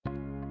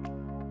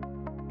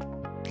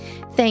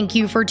Thank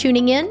you for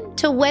tuning in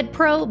to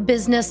WedPro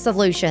Business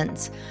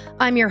Solutions.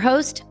 I'm your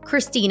host,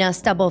 Christina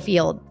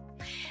Stubblefield.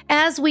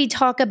 As we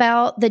talk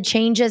about the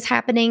changes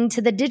happening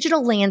to the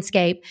digital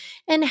landscape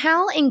and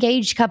how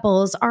engaged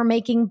couples are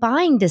making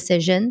buying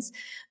decisions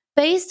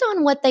based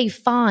on what they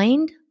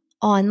find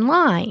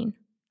online,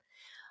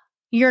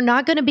 you're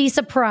not going to be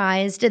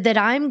surprised that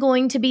I'm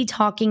going to be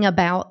talking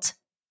about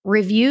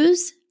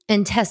reviews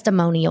and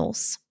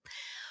testimonials.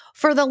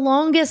 For the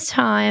longest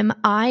time,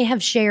 I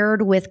have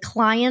shared with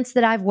clients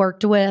that I've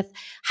worked with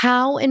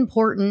how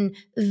important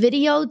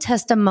video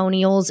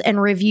testimonials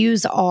and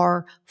reviews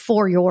are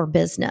for your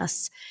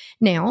business.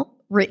 Now,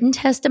 written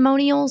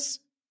testimonials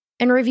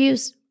and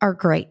reviews are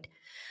great,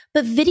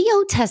 but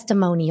video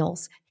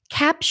testimonials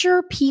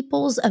capture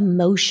people's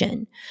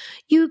emotion.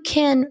 You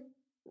can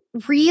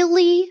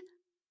really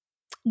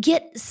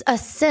get a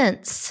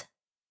sense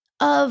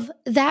of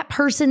that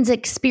person's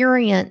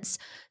experience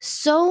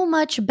so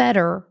much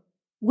better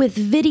with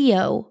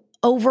video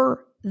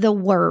over the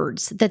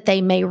words that they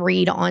may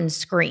read on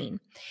screen.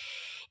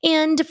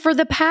 And for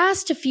the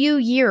past few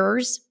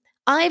years,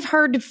 I've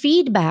heard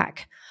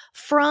feedback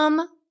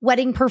from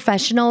wedding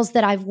professionals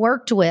that I've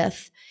worked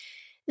with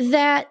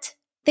that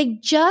they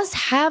just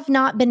have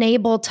not been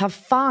able to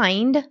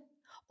find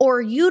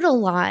or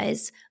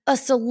utilize a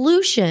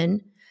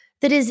solution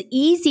that is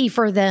easy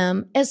for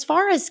them as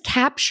far as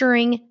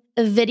capturing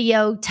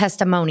video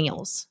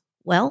testimonials.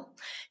 Well,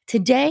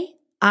 today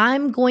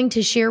I'm going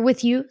to share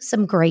with you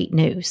some great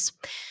news.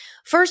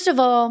 First of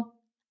all,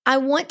 I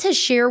want to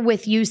share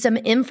with you some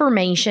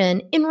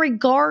information in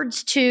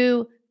regards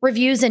to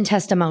reviews and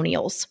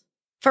testimonials.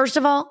 First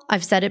of all,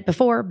 I've said it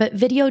before, but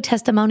video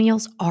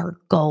testimonials are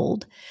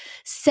gold.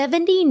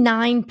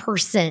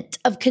 79%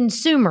 of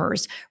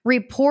consumers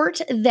report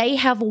they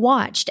have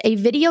watched a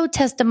video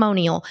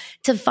testimonial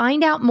to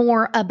find out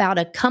more about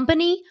a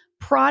company,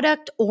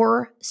 product,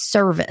 or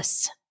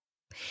service.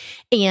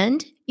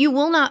 And you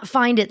will not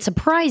find it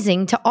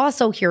surprising to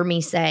also hear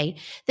me say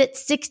that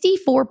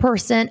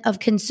 64% of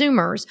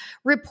consumers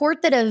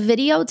report that a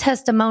video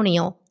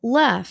testimonial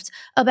left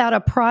about a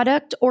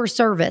product or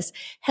service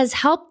has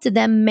helped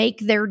them make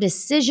their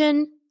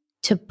decision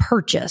to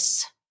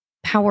purchase.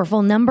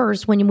 Powerful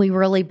numbers when we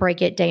really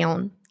break it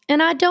down.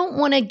 And I don't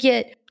want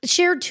to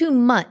share too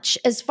much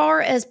as far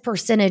as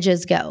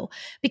percentages go,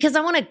 because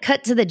I want to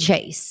cut to the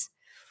chase.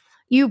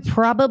 You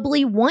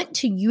probably want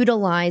to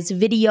utilize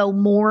video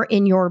more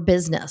in your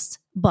business,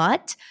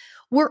 but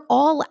we're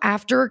all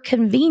after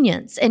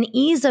convenience and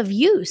ease of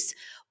use,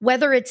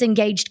 whether it's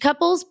engaged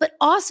couples, but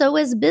also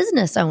as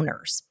business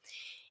owners.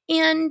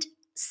 And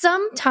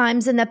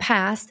sometimes in the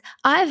past,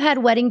 I've had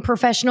wedding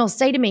professionals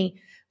say to me,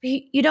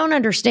 "You don't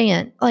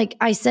understand. Like,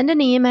 I send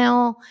an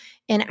email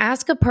and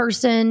ask a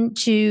person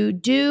to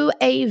do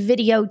a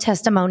video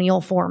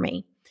testimonial for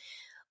me.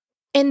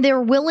 And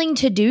they're willing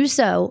to do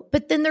so.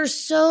 But then there's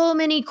so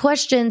many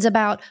questions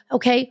about,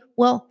 okay,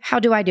 well, how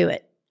do I do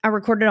it? I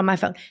record it on my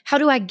phone. How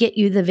do I get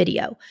you the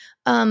video?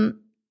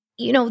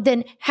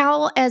 Then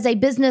how, as a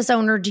business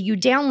owner, do you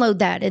download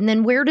that? And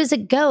then where does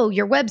it go?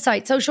 Your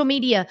website, social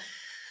media,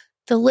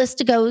 the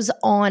list goes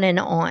on and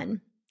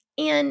on.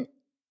 And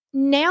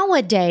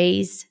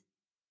nowadays,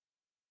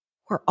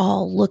 we're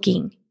all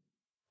looking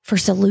for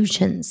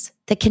solutions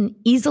that can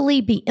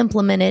easily be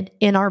implemented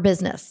in our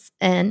business.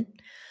 And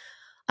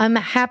I'm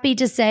happy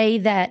to say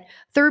that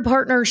through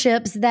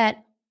partnerships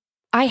that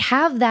I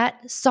have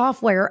that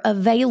software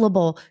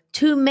available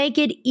to make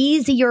it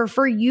easier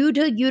for you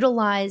to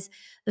utilize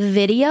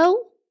video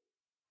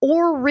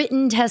or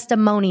written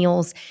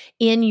testimonials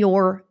in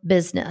your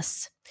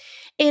business.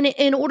 And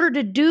in order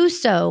to do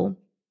so,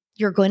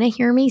 you're going to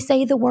hear me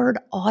say the word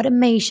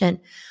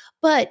automation,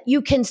 but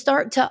you can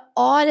start to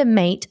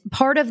automate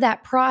part of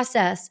that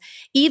process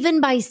even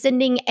by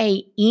sending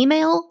an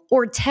email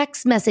or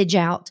text message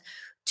out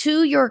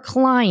to your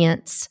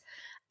clients,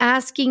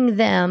 asking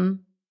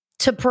them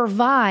to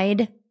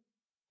provide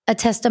a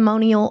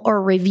testimonial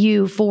or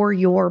review for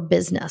your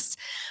business.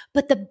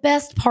 But the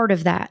best part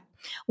of that,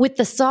 with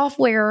the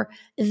software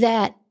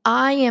that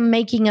I am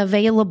making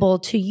available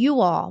to you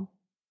all,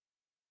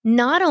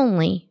 not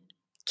only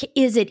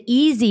is it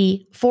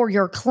easy for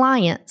your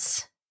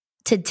clients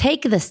to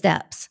take the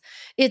steps,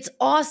 it's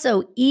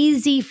also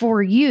easy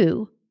for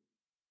you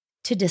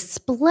to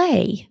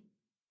display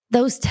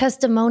those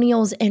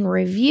testimonials and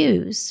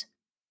reviews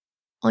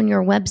on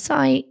your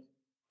website,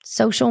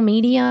 social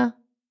media,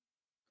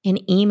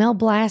 an email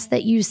blast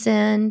that you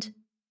send.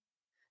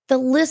 The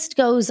list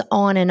goes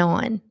on and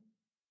on.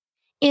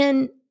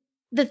 And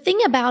the thing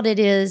about it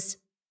is,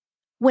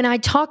 when I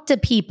talk to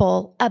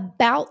people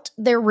about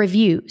their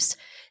reviews,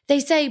 they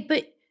say,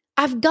 but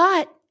I've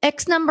got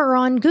X number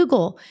on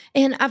Google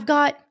and I've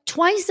got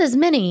twice as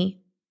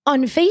many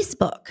on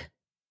Facebook.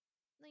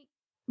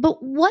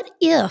 But what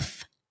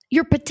if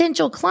your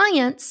potential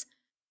clients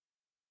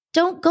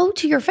don't go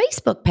to your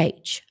Facebook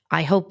page?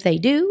 I hope they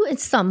do, and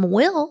some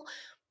will,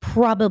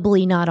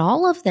 probably not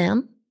all of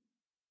them.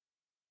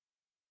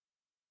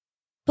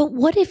 But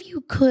what if you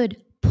could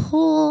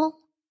pull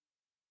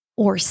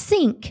or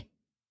sync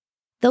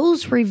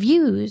those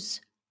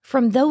reviews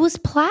from those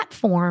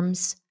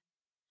platforms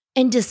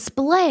and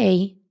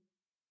display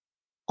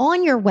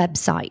on your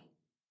website,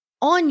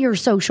 on your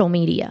social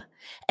media,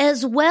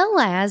 as well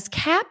as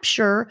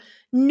capture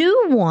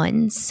new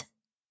ones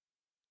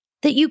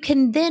that you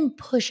can then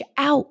push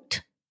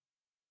out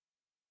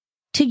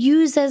to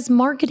use as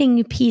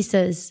marketing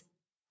pieces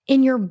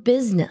in your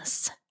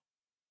business.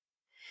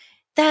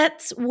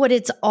 That's what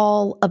it's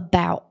all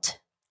about.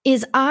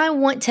 Is I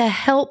want to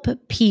help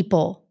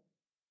people,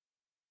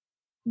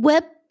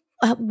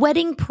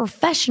 wedding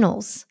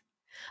professionals.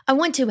 I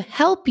want to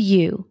help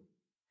you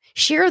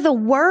share the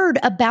word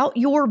about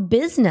your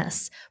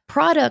business,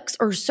 products,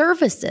 or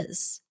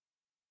services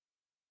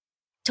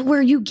to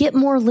where you get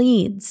more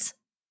leads.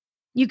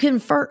 You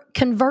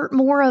convert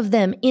more of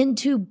them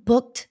into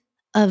booked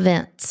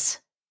events.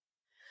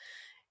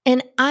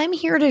 And I'm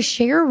here to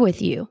share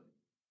with you,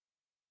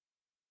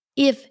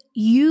 if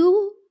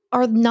you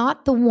are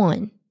not the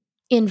one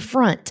in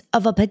front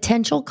of a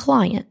potential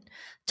client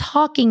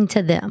talking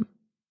to them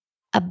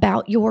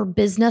about your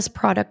business,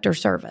 product, or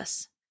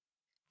service,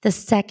 the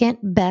second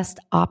best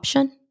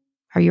option,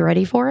 are you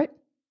ready for it?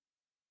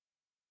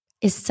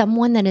 Is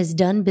someone that has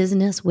done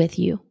business with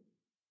you.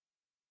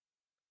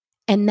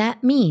 And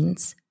that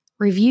means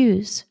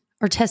reviews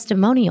or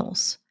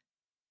testimonials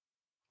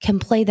can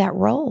play that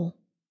role.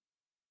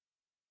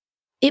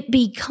 It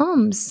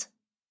becomes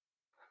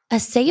a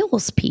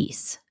sales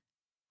piece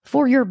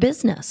for your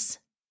business.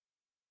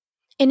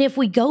 And if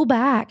we go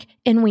back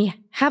and we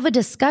have a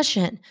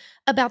discussion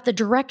about the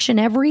direction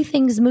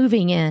everything's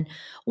moving in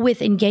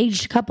with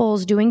engaged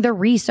couples doing their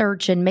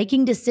research and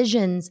making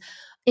decisions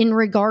in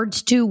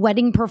regards to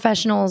wedding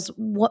professionals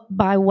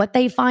by what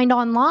they find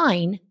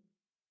online,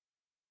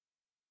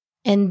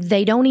 and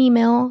they don't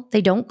email,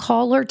 they don't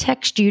call or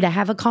text you to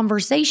have a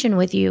conversation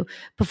with you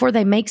before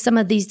they make some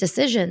of these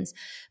decisions,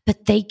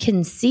 but they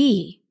can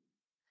see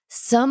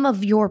some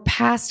of your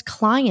past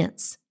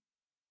clients,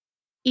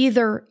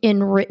 either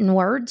in written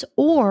words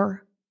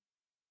or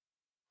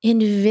in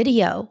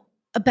video,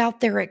 about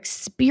their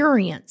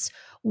experience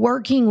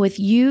working with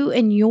you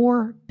and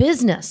your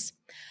business.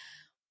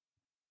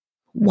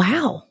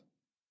 Wow.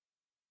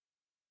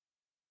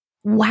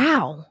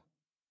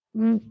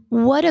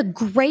 What a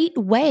great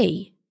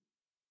way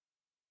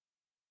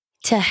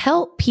to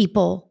help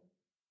people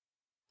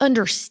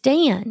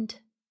understand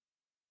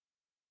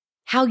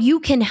how you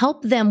can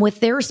help them with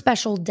their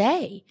special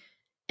day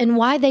and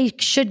why they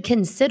should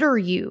consider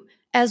you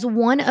as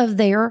one of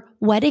their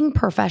wedding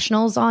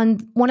professionals on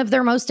one of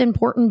their most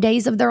important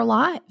days of their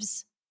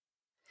lives.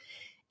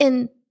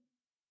 And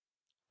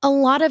a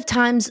lot of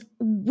times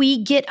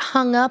we get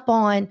hung up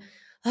on,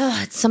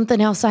 it's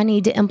something else I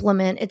need to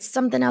implement. It's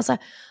something else.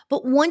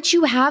 But once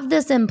you have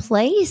this in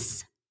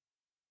place,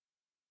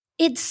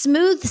 it's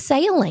smooth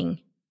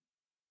sailing.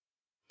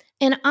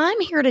 And I'm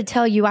here to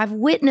tell you, I've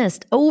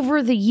witnessed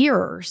over the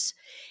years,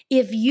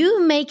 if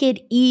you make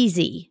it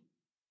easy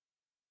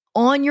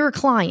on your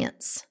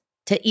clients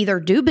to either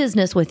do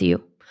business with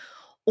you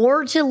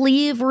or to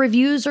leave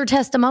reviews or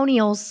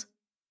testimonials,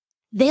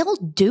 they'll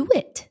do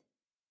it.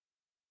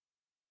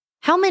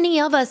 How many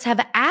of us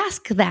have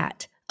asked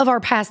that of our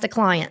past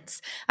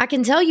clients? I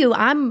can tell you,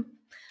 I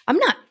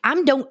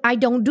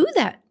don't do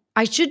that.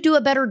 I should do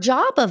a better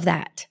job of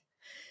that.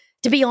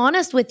 To be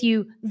honest with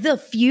you, the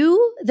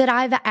few that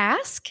I've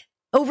asked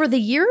over the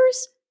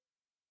years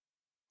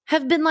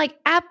have been like,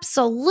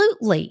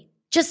 absolutely,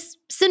 just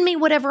send me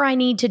whatever I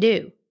need to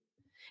do.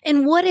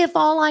 And what if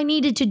all I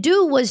needed to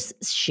do was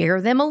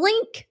share them a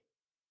link?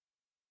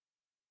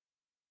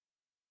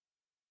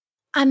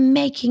 I'm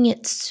making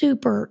it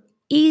super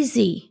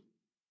easy.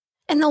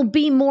 And they'll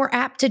be more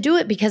apt to do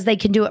it because they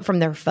can do it from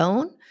their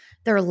phone,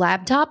 their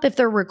laptop. If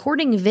they're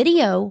recording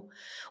video,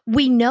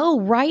 we know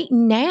right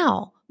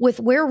now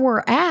with where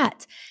we're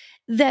at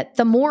that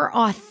the more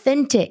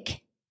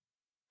authentic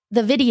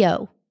the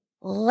video,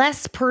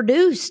 less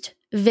produced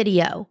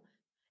video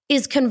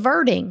is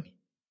converting.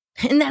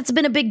 And that's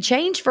been a big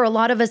change for a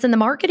lot of us in the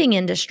marketing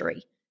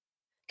industry.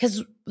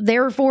 Because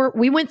therefore,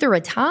 we went through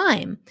a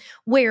time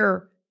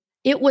where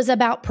it was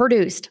about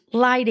produced,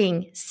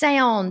 lighting,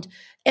 sound,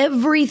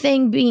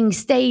 everything being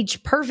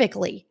staged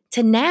perfectly,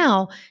 to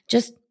now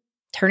just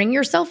turning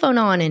your cell phone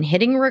on and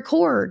hitting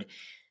record.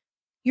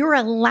 You're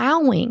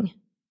allowing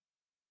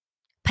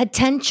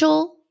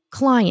potential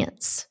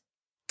clients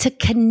to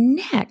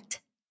connect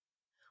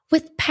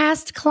with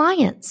past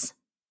clients.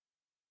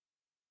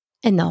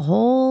 And the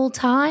whole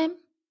time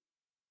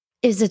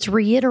is it's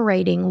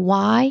reiterating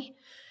why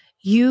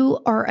you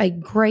are a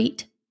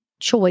great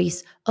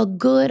choice, a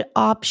good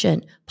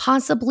option,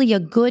 possibly a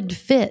good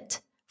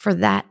fit for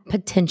that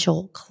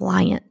potential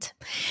client.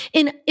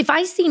 And if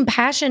I seem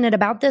passionate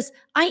about this,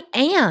 I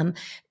am.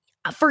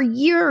 For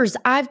years,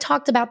 I've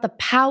talked about the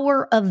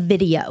power of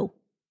video.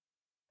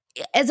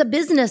 As a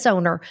business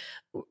owner,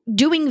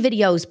 doing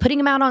videos, putting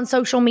them out on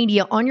social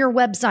media, on your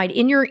website,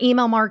 in your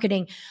email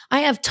marketing,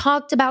 I have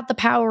talked about the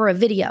power of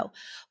video.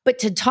 But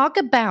to talk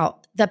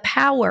about the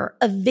power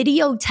of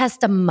video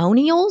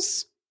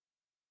testimonials,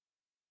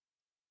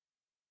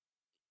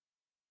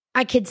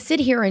 I could sit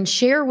here and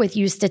share with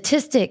you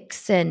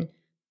statistics and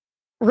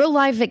real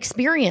life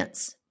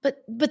experience,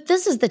 but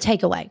this is the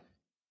takeaway.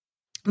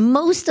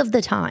 Most of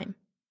the time,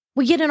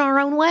 we get in our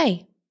own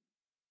way.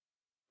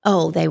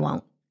 Oh, they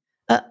won't.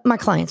 My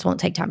clients won't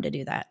take time to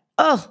do that.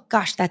 Oh,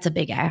 gosh, that's a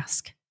big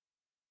ask.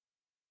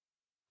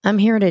 I'm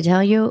here to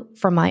tell you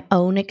from my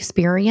own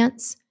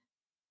experience,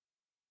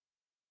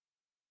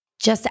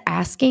 just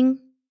asking,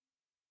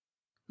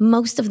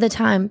 most of the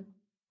time,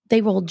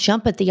 they will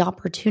jump at the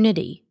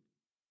opportunity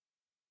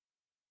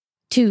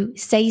to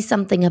say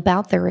something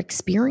about their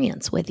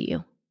experience with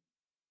you.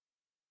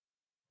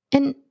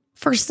 And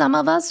for some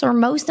of us or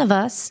most of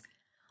us,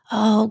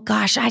 oh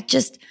gosh,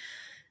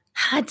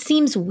 it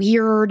seems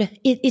weird.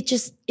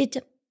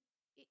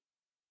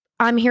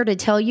 I'm here to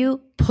tell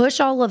you, push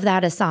all of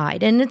that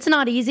aside. And it's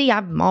not easy.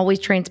 I'm always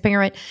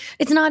transparent.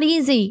 It's not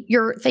easy.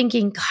 You're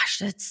thinking,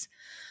 gosh,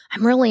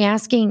 I'm really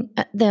asking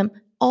them.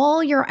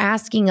 All you're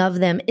asking of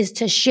them is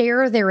to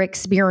share their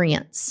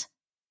experience.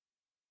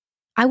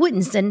 I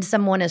wouldn't send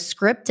someone a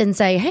script and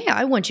say, hey,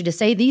 I want you to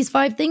say these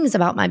 5 things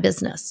about my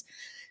business.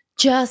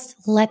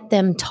 Just let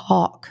them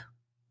talk.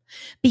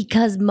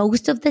 Because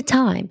most of the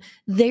time,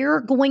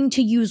 they're going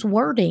to use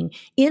wording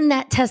in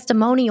that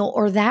testimonial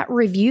or that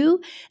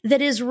review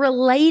that is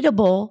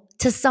relatable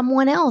to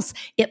someone else.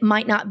 It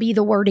might not be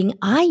the wording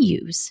I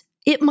use.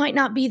 It might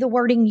not be the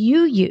wording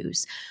you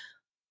use,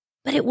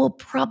 but it will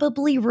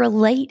probably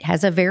relate,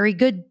 has a very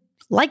good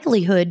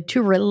likelihood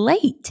to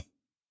relate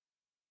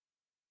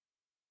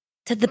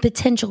to the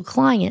potential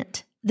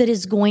client that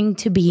is going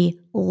to be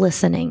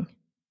listening.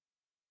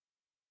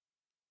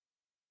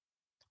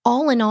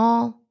 All in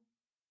all,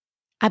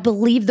 I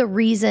believe the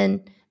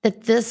reason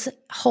that this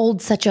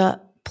holds such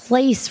a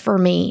place for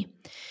me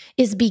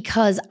is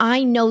because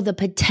I know the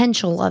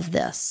potential of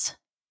this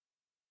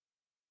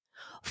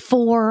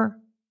for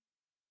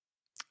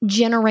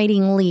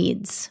generating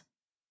leads,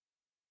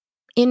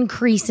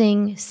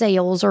 increasing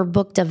sales or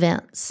booked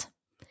events.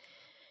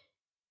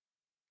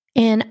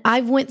 And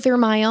I've went through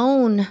my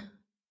own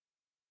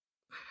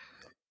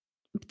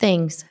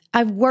things.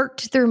 I've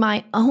worked through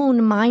my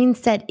own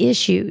mindset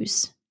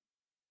issues.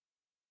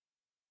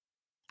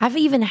 I've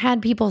even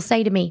had people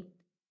say to me,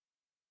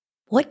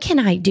 what can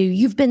I do?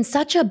 You've been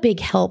such a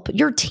big help.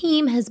 Your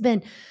team has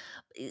been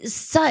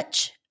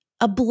such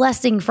a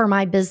blessing for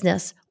my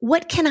business.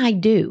 What can I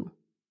do?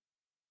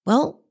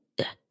 Well,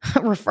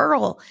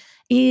 referral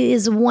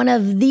is one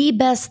of the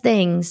best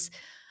things.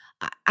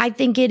 I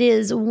think it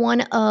is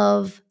one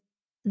of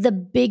the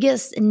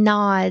biggest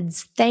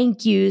nods,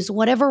 thank yous,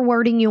 whatever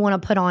wording you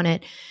want to put on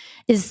it,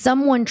 is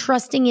someone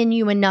trusting in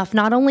you enough,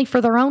 not only for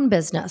their own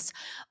business,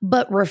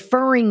 but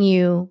referring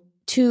you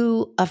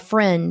to a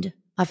friend,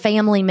 a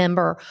family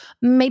member,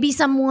 maybe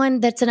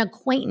someone that's an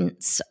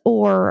acquaintance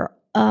or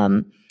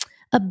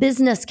a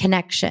business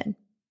connection.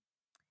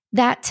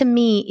 That to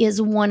me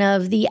is one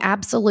of the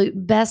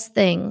absolute best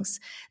things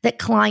that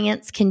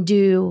clients can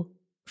do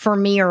for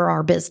me or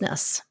our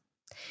business.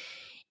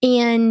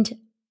 And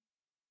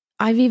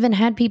I've even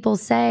had people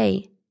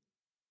say,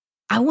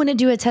 I want to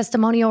do a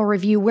testimonial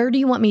review. Where do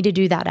you want me to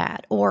do that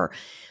at? Or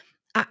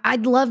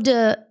I'd love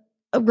to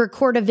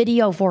record a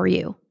video for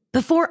you.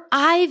 Before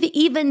I've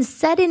even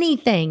said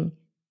anything,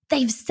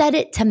 they've said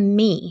it to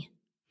me.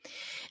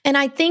 And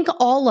I think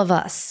all of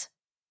us,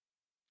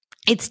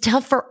 it's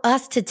tough for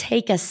us to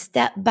take a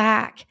step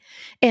back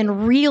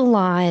and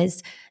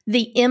realize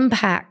the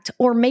impact,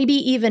 or maybe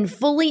even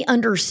fully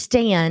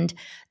understand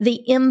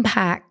the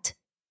impact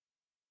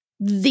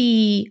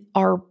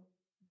our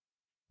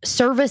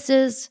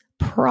services,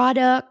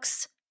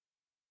 products,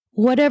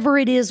 whatever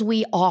it is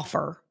we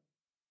offer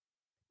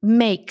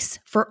makes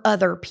for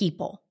other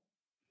people.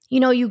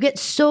 You know, you get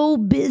so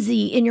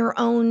busy in your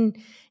own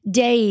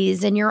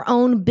days and your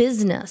own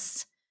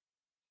business,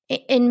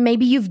 and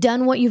maybe you've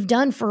done what you've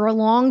done for a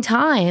long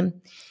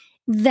time,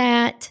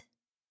 that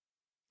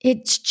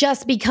it's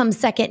just become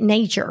second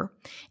nature,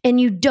 and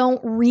you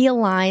don't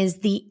realize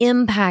the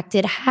impact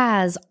it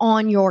has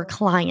on your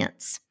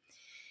clients.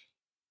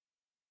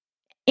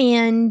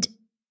 And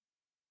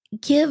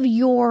give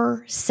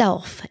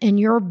yourself and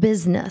your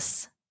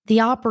business the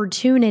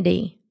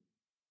opportunity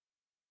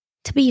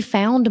to be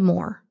found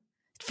more,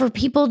 for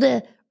people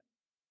to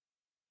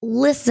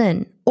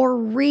listen or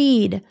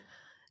read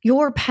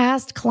your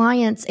past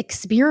clients'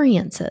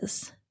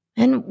 experiences.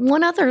 And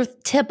one other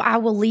tip I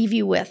will leave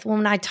you with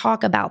when I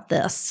talk about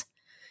this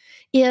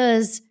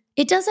is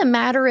it doesn't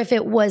matter if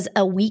it was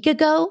a week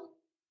ago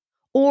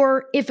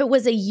or if it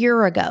was a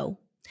year ago.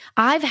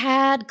 I've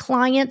had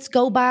clients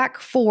go back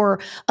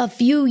for a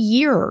few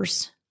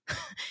years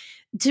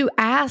to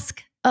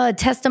ask a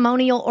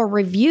testimonial or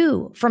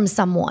review from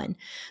someone.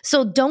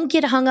 So don't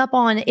get hung up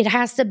on it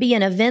has to be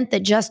an event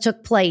that just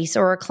took place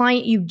or a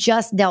client you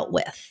just dealt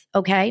with,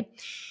 okay?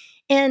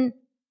 And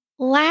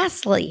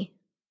lastly,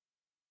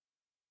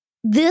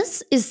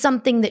 this is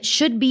something that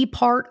should be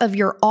part of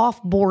your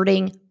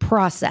offboarding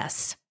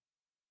process.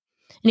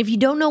 And if you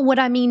don't know what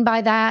I mean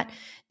by that,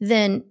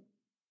 then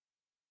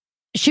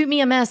shoot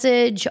me a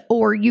message,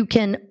 or you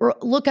can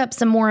look up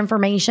some more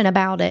information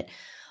about it.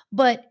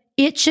 But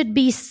it should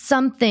be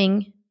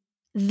something,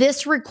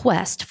 this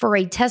request for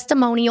a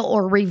testimonial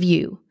or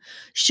review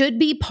should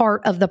be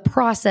part of the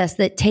process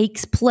that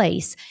takes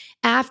place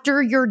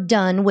after you're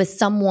done with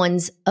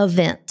someone's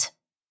event.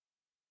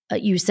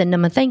 You send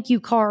them a thank you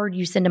card,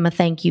 you send them a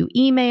thank you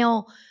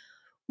email,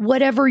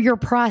 whatever your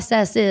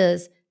process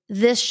is,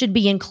 this should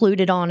be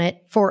included on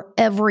it for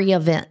every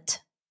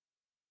event.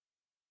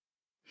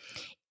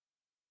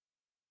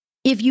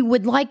 If you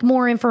would like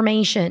more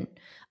information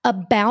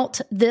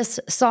about this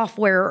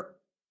software,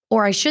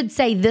 or I should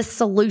say this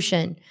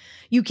solution,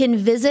 you can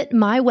visit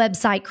my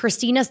website,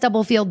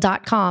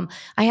 ChristinaStubblefield.com.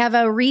 I have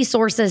a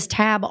resources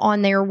tab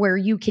on there where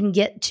you can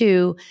get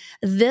to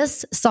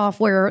this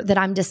software that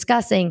I'm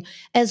discussing,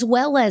 as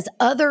well as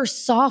other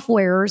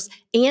softwares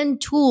and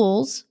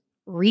tools,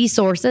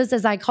 resources,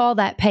 as I call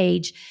that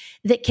page,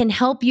 that can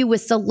help you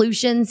with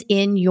solutions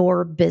in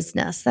your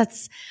business.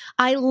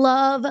 I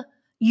love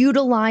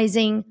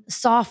utilizing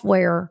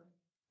software,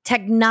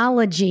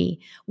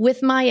 technology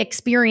with my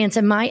experience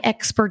and my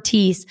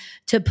expertise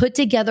to put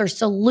together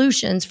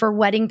solutions for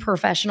wedding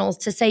professionals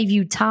to save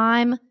you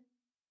time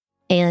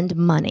and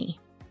money.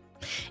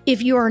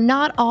 If you are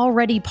not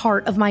already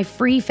part of my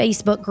free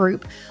Facebook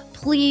group,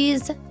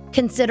 please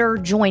consider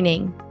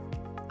joining.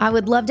 I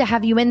would love to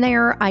have you in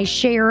there. I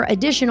share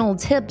additional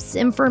tips,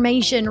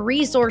 information,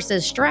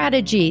 resources,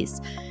 strategies.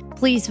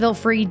 Please feel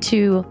free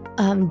to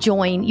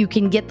join. You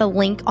can get the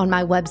link on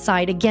my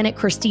website, again, at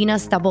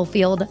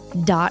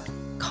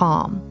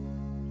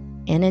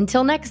ChristinaStubblefield.com. And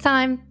until next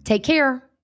time, take care.